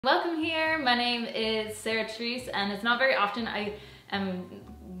Welcome here. My name is Therese, and it's not very often I am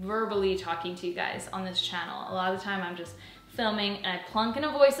verbally talking to you guys on this channel. A lot of the time I'm just filming and I plunk in a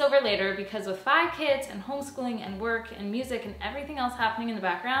voiceover later because with 5 kids and homeschooling and work and music and everything else happening in the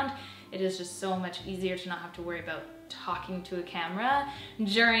background, it is just so much easier to not have to worry about talking to a camera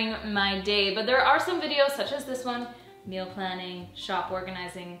during my day. But there are some videos such as this one, meal planning, shop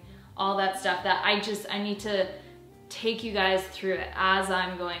organizing, all that stuff that I need to take you guys through it as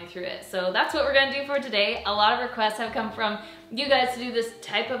I'm going through it. So that's what we're gonna do for today. A lot of requests have come from you guys to do this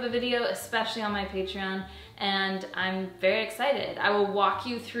type of a video, especially on my Patreon, and I'm very excited. I will walk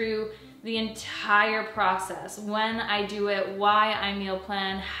you through the entire process, when I do it, why I meal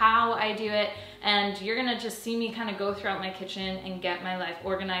plan, how I do it, and you're gonna just see me kind of go throughout my kitchen and get my life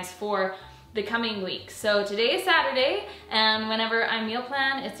organized for the coming week. So today is Saturday, and whenever I meal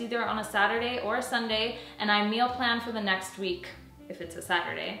plan, it's either on a Saturday or a Sunday, and I meal plan for the next week if it's a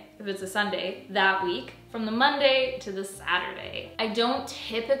Saturday. If it's a Sunday, that week, from the Monday to the Saturday. I don't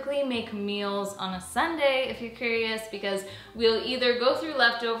typically make meals on a Sunday, if you're curious, because we'll either go through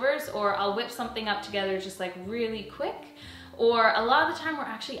leftovers or I'll whip something up together just like really quick. Or a lot of the time we're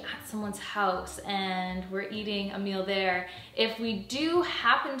actually at someone's house and we're eating a meal there. If we do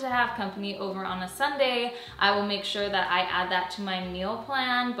happen to have company over on a Sunday, I will make sure that I add that to my meal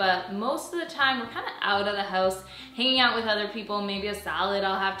plan, but most of the time we're kind of out of the house, hanging out with other people, maybe a salad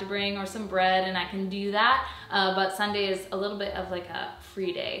I'll have to bring or some bread, and I can do that. But Sunday is a little bit of like a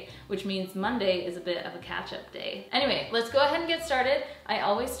free day, which means Monday is a bit of a catch-up day. Anyway, let's go ahead and get started. I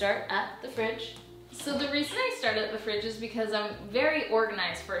always start at the fridge. So the reason I start at the fridge is because I'm very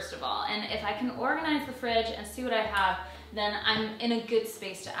organized, first of all, and if I can organize the fridge and see what I have, then I'm in a good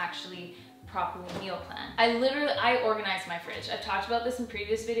space to actually properly meal plan. I organize my fridge. I've talked about this in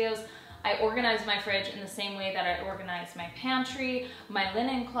previous videos. I organize my fridge in the same way that I organize my pantry, my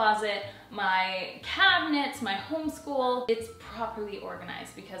linen closet, my cabinets, my homeschool. It's properly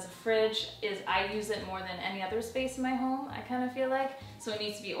organized because a fridge I use it more than any other space in my home, I kind of feel like, so it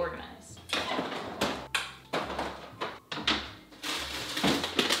needs to be organized.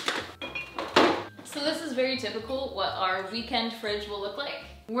 So this is very typical what our weekend fridge will look like.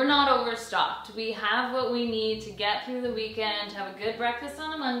 We're not overstocked. We have what we need to get through the weekend, have a good breakfast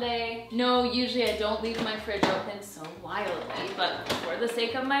on a Monday. No, usually I don't leave my fridge open so wildly, but for the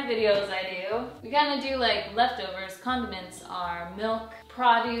sake of my videos I do. We kind of do like leftovers. Condiments are milk,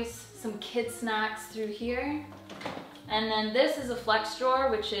 produce, some kid snacks through here. And then this is a flex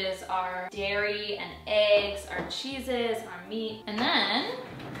drawer, which is our dairy and eggs, our cheeses, our meat. And then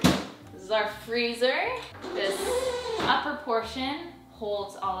this is our freezer. This upper portion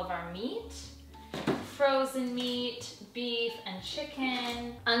holds all of our meat, frozen meat, beef, and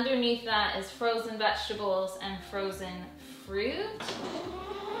chicken. Underneath that is frozen vegetables and frozen fruit.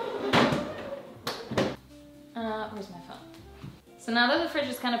 Where's my phone? So now that the fridge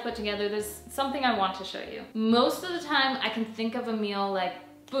is kind of put together, there's something I want to show you. Most of the time I can think of a meal like,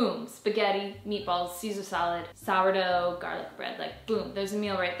 boom, spaghetti, meatballs, Caesar salad, sourdough, garlic bread, like boom, there's a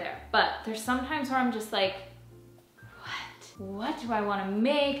meal right there. But there's sometimes where I'm just like, what do I want to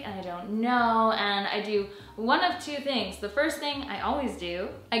make? And I don't know. And I do one of two things. The first thing I always do,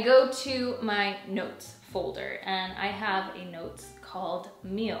 I go to my notes folder and I have a notes called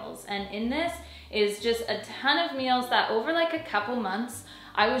meals. And in this is just a ton of meals that over like a couple months,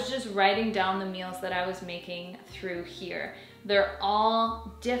 I was just writing down the meals that I was making through here. They're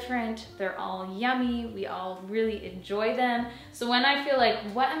all different, they're all yummy, we all really enjoy them. So when I feel like,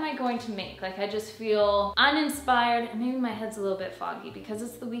 what am I going to make? Like I just feel uninspired, and maybe my head's a little bit foggy because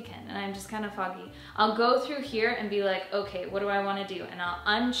it's the weekend and I'm just kind of foggy. I'll go through here and be like, okay, what do I want to do? And I'll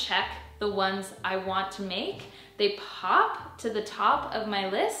uncheck the ones I want to make. They pop to the top of my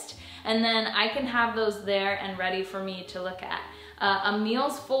list, and then I can have those there and ready for me to look at. A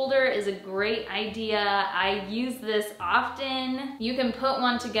meals folder is a great idea. I use this often. You can put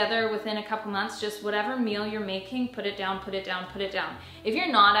one together within a couple months, just whatever meal you're making, put it down, put it down, put it down. If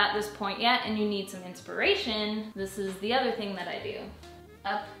you're not at this point yet and you need some inspiration, this is the other thing that I do.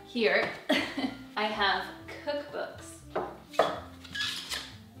 Up here, I have cookbooks.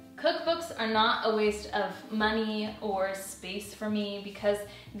 Cookbooks are not a waste of money or space for me because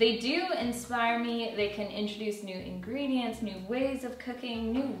they do inspire me. They can introduce new ingredients, new ways of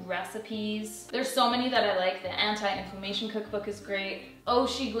cooking, new recipes. There's so many that I like. The anti-inflammation cookbook is great. Oh,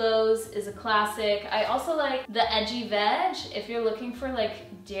 She Glows is a classic. I also like the Edgy Veg. If you're looking for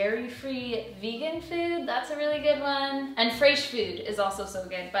like dairy-free vegan food, that's a really good one. And Fresh Food is also so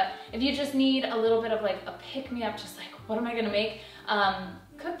good. But if you just need a little bit of like a pick-me-up, just like, what am I gonna make?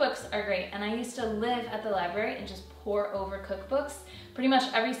 Cookbooks are great, and I used to live at the library and just pore over cookbooks pretty much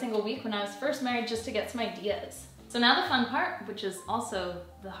every single week when I was first married just to get some ideas. So now the fun part, which is also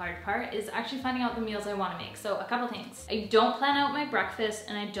the hard part, is actually finding out the meals I want to make. So a couple things. I don't plan out my breakfast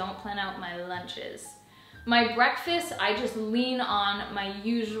and I don't plan out my lunches. My breakfast, I just lean on my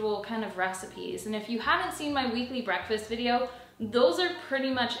usual kind of recipes. And if you haven't seen my weekly breakfast video, those are pretty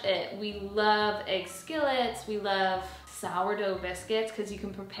much it. We love egg skillets, we love sourdough biscuits because you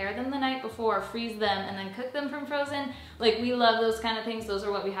can prepare them the night before, freeze them, and then cook them from frozen. Like, we love those kind of things. Those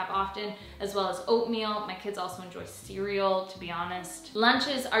are what we have often, as well as oatmeal. My kids also enjoy cereal, to be honest.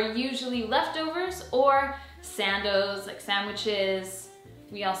 Lunches are usually leftovers or sandos, like sandwiches.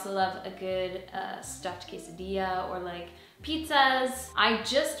 We also love a good stuffed quesadilla or like pizzas. I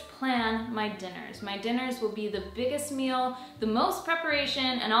just plan my dinners. My dinners will be the biggest meal, the most preparation,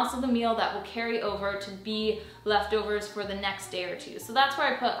 and also the meal that will carry over to be leftovers for the next day or two. So that's where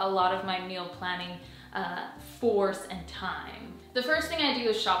I put a lot of my meal planning force and time. The first thing I do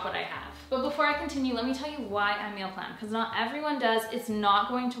is shop what I have. But before I continue, let me tell you why I meal plan, because not everyone does. It's not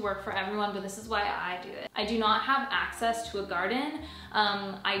going to work for everyone, but this is why I do it. I do not have access to a garden.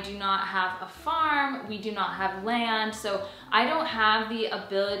 I do not have a farm. We do not have land. So I don't have the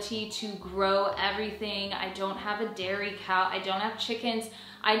ability to grow everything. I don't have a dairy cow. I don't have chickens.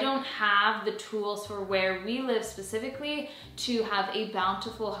 I don't have the tools for where we live specifically to have a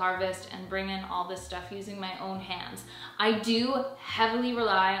bountiful harvest and bring in all this stuff using my own hands. I do heavily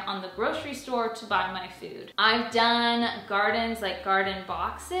rely on the grocery store to buy my food. I've done gardens, like garden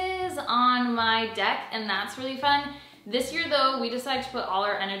boxes on my deck, and that's really fun. This year though, we decided to put all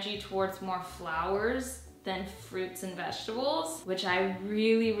our energy towards more flowers than fruits and vegetables, which I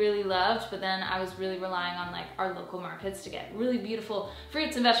really, really loved, but then I was really relying on like our local markets to get really beautiful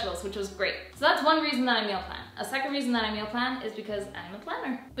fruits and vegetables, which was great. So that's one reason that I meal plan. A second reason that I meal plan is because I'm a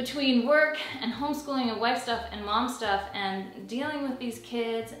planner. Between work and homeschooling and wife stuff and mom stuff and dealing with these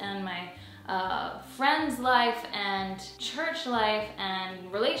kids and my friends' life and church life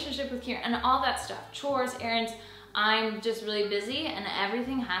and relationship with Kieran and all that stuff, chores, errands, I'm just really busy and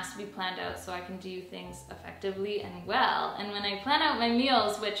everything has to be planned out so I can do things effectively and well. And when I plan out my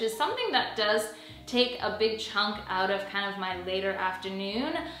meals, which is something that does take a big chunk out of kind of my later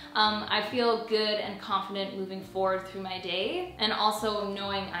afternoon, I feel good and confident moving forward through my day, and also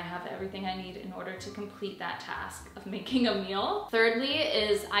knowing I have everything I need in order to complete that task of making a meal. Thirdly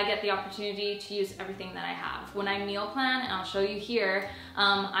is I get the opportunity to use everything that I have. When I meal plan, and I'll show you here,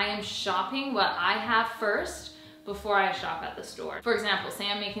 I am shopping what I have first before I shop at the store. For example, say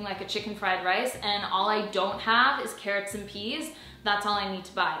I'm making like a chicken fried rice and all I don't have is carrots and peas, that's all I need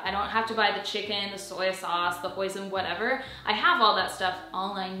to buy. I don't have to buy the chicken, the soy sauce, the hoisin, whatever. I have all that stuff.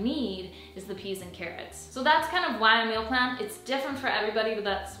 All I need is the peas and carrots. So that's kind of why I meal plan. It's different for everybody, but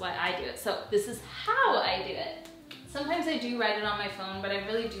that's why I do it. So this is how I do it. Sometimes I do write it on my phone, but I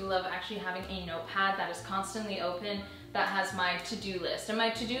really do love actually having a notepad that is constantly open that has my to-do list. And my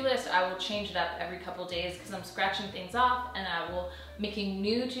to-do list, I will change it up every couple days because I'm scratching things off and I will making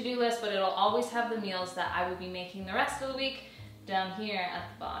new to-do lists, but it'll always have the meals that I will be making the rest of the week down here at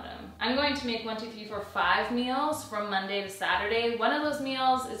the bottom. I'm going to make 5 meals from Monday to Saturday. One of those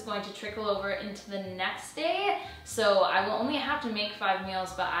meals is going to trickle over into the next day. So I will only have to make 5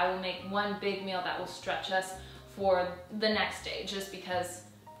 meals, but I will make one big meal that will stretch us for the next day, just because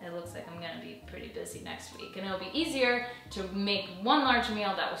it looks like I'm gonna be pretty busy next week. And it'll be easier to make one large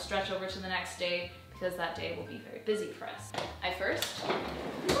meal that will stretch over to the next day because that day will be very busy for us. I first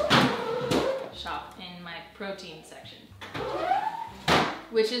shop in my protein section,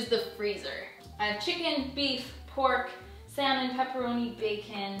 which is the freezer. I have chicken, beef, pork, salmon, pepperoni,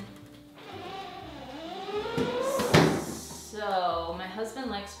 bacon. So my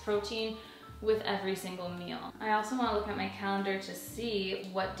husband likes protein with every single meal. I also want to look at my calendar to see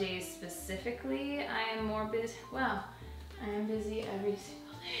what days specifically I am more busy. Wow, I am busy every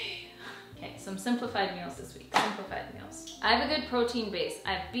single day. Okay, some simplified meals this week, simplified meals. I have a good protein base.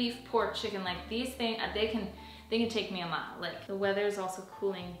 I have beef, pork, chicken, like these things, they can take me a mile. Like the weather is also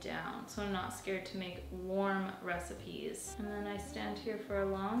cooling down, so I'm not scared to make warm recipes. And then I stand here for a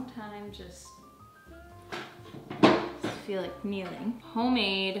long time, just feel like kneeling.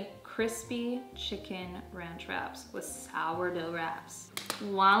 Homemade crispy chicken ranch wraps with sourdough wraps.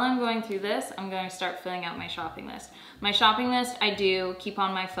 While I'm going through this, I'm going to start filling out my shopping list. My shopping list I do keep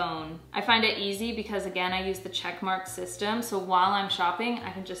on my phone. I find it easy because again, I use the check mark system. So while I'm shopping,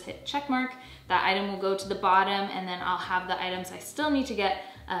 I can just hit check mark. That item will go to the bottom and then I'll have the items I still need to get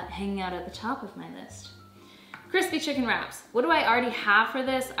hanging out at the top of my list. Crispy chicken wraps. What do I already have for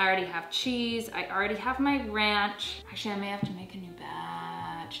this? I already have cheese. I already have my ranch. Actually, I may have to make a new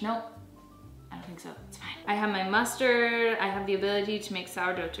batch. Nope, I don't think so, it's fine. I have my mustard. I have the ability to make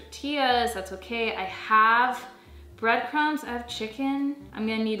sourdough tortillas. That's okay. I have breadcrumbs, I have chicken. I'm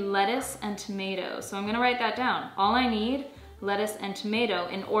gonna need lettuce and tomato. So I'm gonna write that down. All I need, lettuce and tomato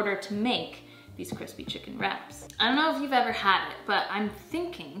in order to make these crispy chicken wraps. I don't know if you've ever had it, but I'm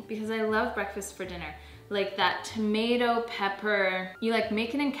thinking, because I love breakfast for dinner, like that tomato pepper, you like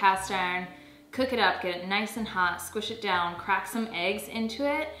make it in cast iron, cook it up, get it nice and hot, squish it down, crack some eggs into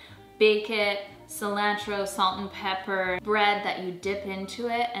it, bake it, cilantro, salt and pepper, bread that you dip into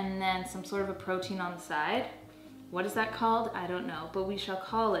it, and then some sort of a protein on the side. What is that called? I don't know, but we shall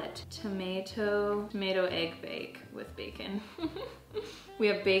call it tomato egg bake with bacon. We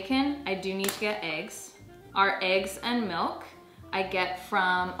have bacon. I do need to get eggs. Our eggs and milk I get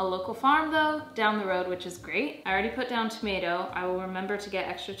from a local farm though, down the road, which is great. I already put down tomato. I will remember to get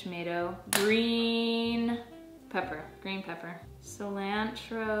extra tomato. Green pepper,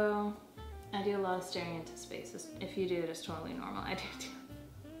 cilantro. I do a lot of staring into spaces. If you do it, it's totally normal. I do too.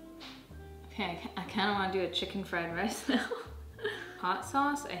 Okay, I kind of want to do a chicken fried rice now. Hot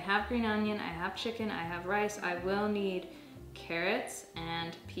sauce, I have green onion, I have chicken, I have rice. I will need carrots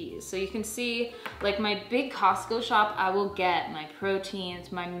and peas. So you can see, like my big Costco shop, I will get my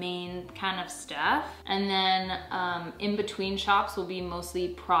proteins, my main kind of stuff. And then in between shops will be mostly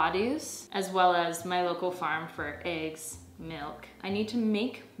produce, as well as my local farm for eggs, milk. I need to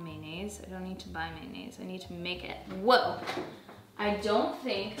make mayonnaise. I don't need to buy mayonnaise. I need to make it. Whoa. I don't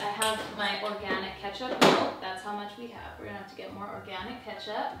think I have my organic ketchup. No, that's how much we have. We're gonna have to get more organic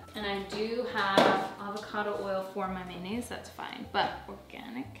ketchup. And I do have avocado oil for my mayonnaise, that's fine. But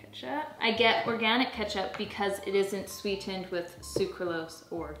organic ketchup. I get organic ketchup because it isn't sweetened with sucralose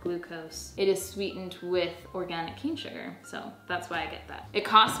or glucose. It is sweetened with organic cane sugar. So that's why I get that. It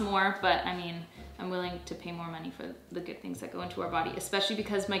costs more, but I mean, I'm willing to pay more money for the good things that go into our body, especially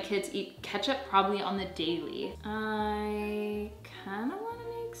because my kids eat ketchup probably on the daily. I kind of want to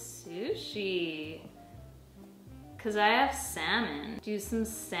make sushi because I have salmon. Do some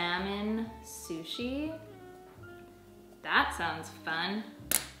salmon sushi. That sounds fun.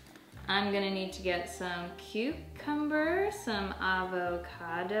 I'm gonna need to get some cucumber, some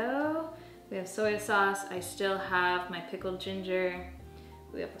avocado. We have soy sauce. I still have my pickled ginger.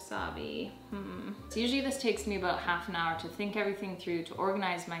 We have wasabi. So usually this takes me about half an hour to think everything through, to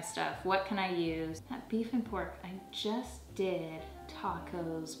organize my stuff. What can I use? That beef and pork, I just did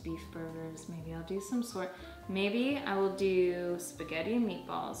tacos, beef burgers. Maybe I'll do some sort. Maybe I will do spaghetti and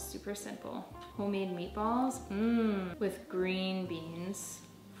meatballs, super simple. Homemade meatballs, with green beans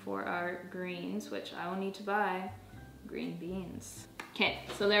for our greens, which I will need to buy green beans. Okay,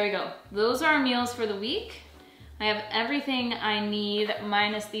 so there we go. Those are our meals for the week. I have everything I need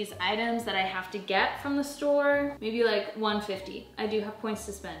minus these items that I have to get from the store. Maybe like $150. I do have points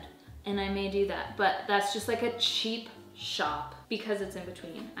to spend and I may do that, but that's just like a cheap shop because it's in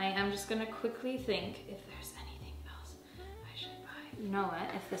between. I am just gonna quickly think if there's anything else I should buy. You know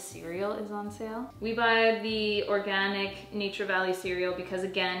what, if the cereal is on sale. We buy the organic Nature Valley cereal because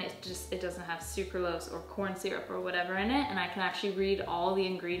again, it doesn't have sucralose or corn syrup or whatever in it, and I can actually read all the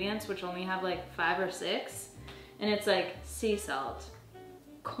ingredients, which only have like 5 or 6. And it's like sea salt,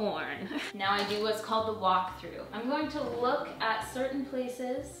 corn. Now I do what's called the walkthrough. I'm going to look at certain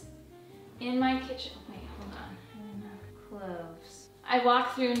places in my kitchen. Wait, hold on. Cloves. I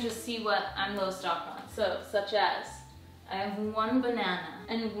walk through and just see what I'm low stock on. So, such as, I have 1 banana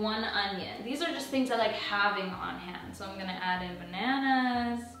and 1 onion. These are just things I like having on hand. So I'm gonna add in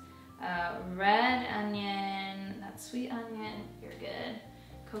bananas, red onion, that sweet onion, you're good.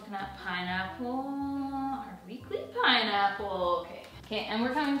 Coconut pineapple, our weekly pineapple, okay. Okay, and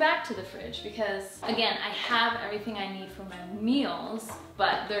we're coming back to the fridge because, again, I have everything I need for my meals,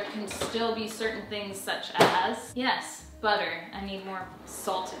 but there can still be certain things such as, yes, butter. I need more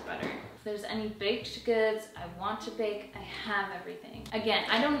salted butter. If there's any baked goods I want to bake, I have everything. Again,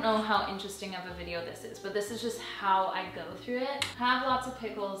 I don't know how interesting of a video this is, but this is just how I go through it. Have lots of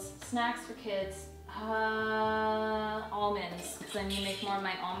pickles, snacks for kids, almonds, because I need to make more of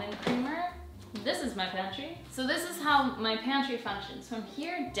my almond creamer. This is my pantry. So this is how my pantry functions. From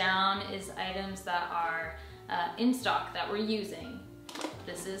here down is items that are in stock that we're using.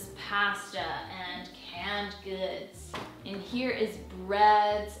 This is pasta and canned goods. In here is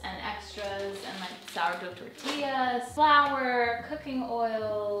breads and extras and like sourdough tortillas, flour, cooking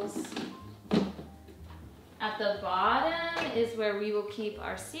oils. At the bottom is where we will keep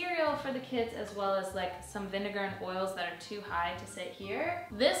our cereal for the kids, as well as like some vinegar and oils that are too high to sit here.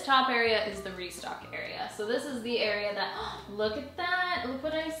 This top area is the restock area. So this is the area that, oh, look at that, look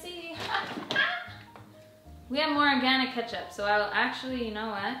what I see. We have more organic ketchup, so I'll actually, you know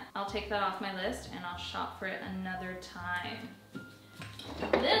what? I'll take that off my list and I'll shop for it another time.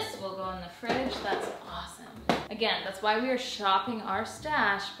 This will go in the fridge. That's awesome. Again, that's why we are shopping our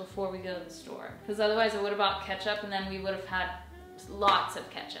stash before we go to the store. Because otherwise I would have bought ketchup and then we would have had lots of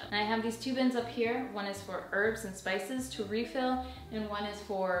ketchup. And I have these 2 bins up here. One is for herbs and spices to refill, and one is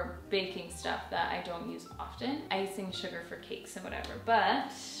for baking stuff that I don't use often. Icing, sugar for cakes and whatever.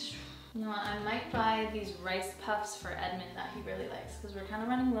 But you know what, I might buy these rice puffs for Edmund that he really likes because we're kind of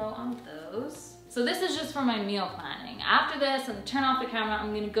running low on those. So this is just for my meal planning. After this, I'm gonna turn off the camera,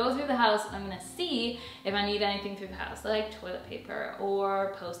 I'm gonna go through the house and I'm gonna see if I need anything through the house, like toilet paper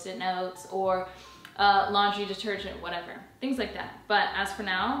or Post-it notes or laundry detergent, whatever, things like that. But as for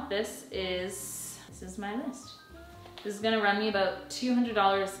now, this is my list. This is gonna run me about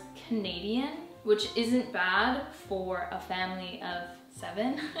 $200 Canadian, which isn't bad for a family of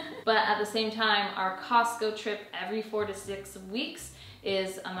 7. But at the same time, our Costco trip every 4 to 6 weeks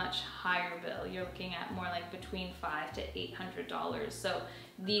is a much higher bill. You're looking at more like between $500 to $800. So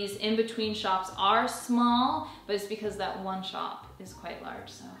these in-between shops are small, but it's because that one shop is quite large.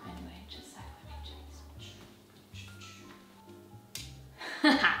 So anyway, just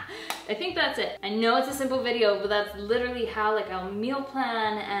I think that's it. I know it's a simple video, but that's literally how like I'll meal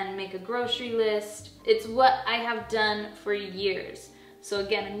plan and make a grocery list. It's what I have done for years. So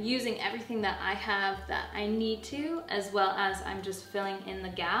again, I'm using everything that I have that I need to, as well as I'm just filling in the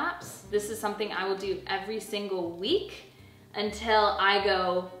gaps. This is something I will do every single week until I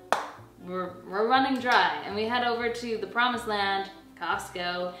go, we're running dry, and we head over to the promised land,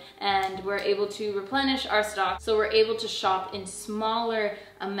 Costco, and we're able to replenish our stock. So we're able to shop in smaller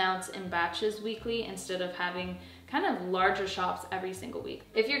amounts and batches weekly instead of having kind of larger shops every single week.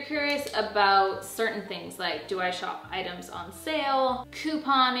 If you're curious about certain things, like do I shop items on sale,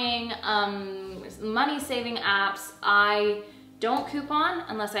 couponing, money saving apps, I don't coupon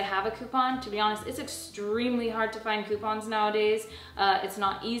unless I have a coupon. To be honest, it's extremely hard to find coupons nowadays. It's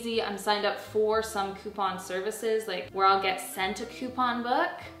not easy. I'm signed up for some coupon services, like where I'll get sent a coupon book,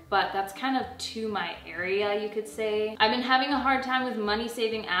 but that's kind of to my area, you could say. I've been having a hard time with money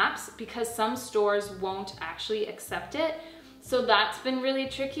saving apps because some stores won't actually accept it. So that's been really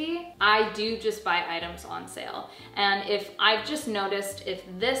tricky. I do just buy items on sale. And if I've just noticed, if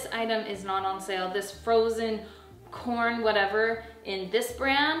this item is not on sale, this frozen corn, whatever, in this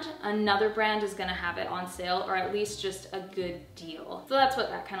brand, another brand is gonna have it on sale, or at least just a good deal. So that's what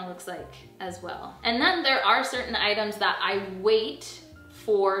that kind of looks like as well. And then there are certain items that I wait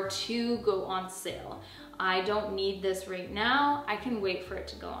for to go on sale. I don't need this right now, I can wait for it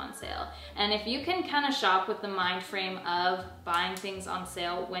to go on sale. And if you can kind of shop with the mind frame of buying things on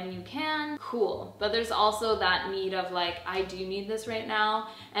sale when you can, cool. But there's also that need of like, I do need this right now,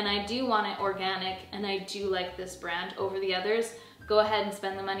 and I do want it organic, and I do like this brand over the others. Go ahead and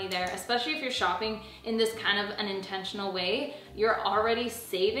spend the money there, especially if you're shopping in this kind of an intentional way. You're already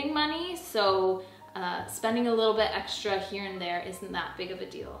saving money, so spending a little bit extra here and there isn't that big of a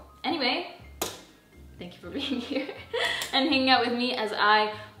deal. Anyway, thank you for being here and hanging out with me as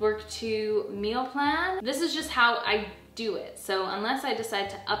I work to meal plan. This is just how I do it. So unless I decide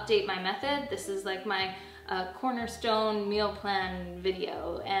to update my method, this is like my cornerstone meal plan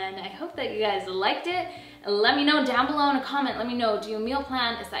video. And I hope that you guys liked it. Let me know down below in a comment. Let me know, do you meal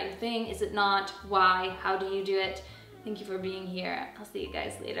plan? Is that your thing? Is it not? Why? How do you do it? Thank you for being here. I'll see you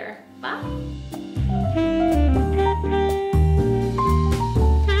guys later. Bye.